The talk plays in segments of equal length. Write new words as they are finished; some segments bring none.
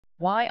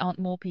Why aren't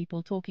more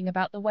people talking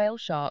about the whale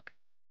shark?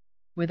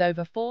 With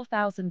over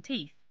 4,000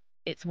 teeth,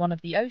 it's one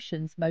of the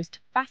ocean's most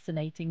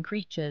fascinating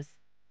creatures.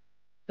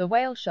 The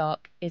whale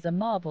shark is a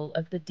marvel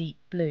of the deep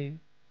blue.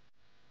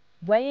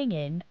 Weighing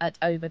in at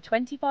over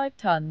 25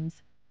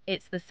 tons,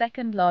 it's the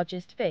second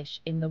largest fish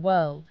in the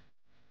world.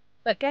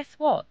 But guess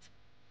what?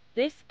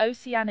 This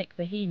oceanic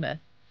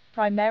behemoth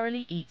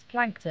primarily eats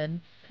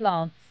plankton,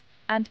 plants,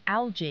 and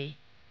algae.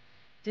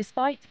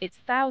 Despite its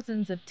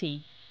thousands of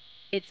teeth,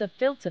 it's a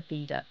filter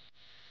feeder.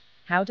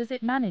 How does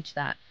it manage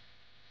that?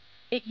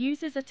 It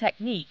uses a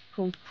technique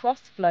called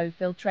cross-flow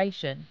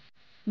filtration,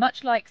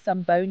 much like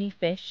some bony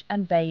fish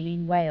and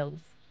baleen whales.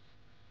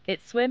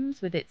 It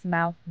swims with its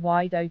mouth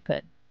wide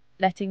open,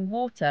 letting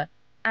water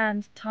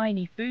and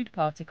tiny food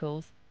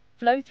particles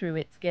flow through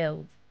its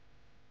gills.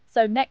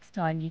 So next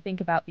time you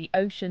think about the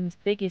ocean's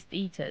biggest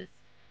eaters,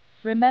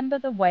 remember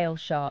the whale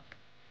shark,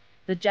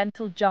 the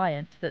gentle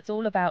giant that's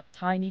all about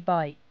tiny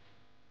bites.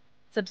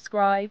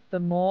 Subscribe for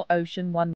more Ocean Wonders.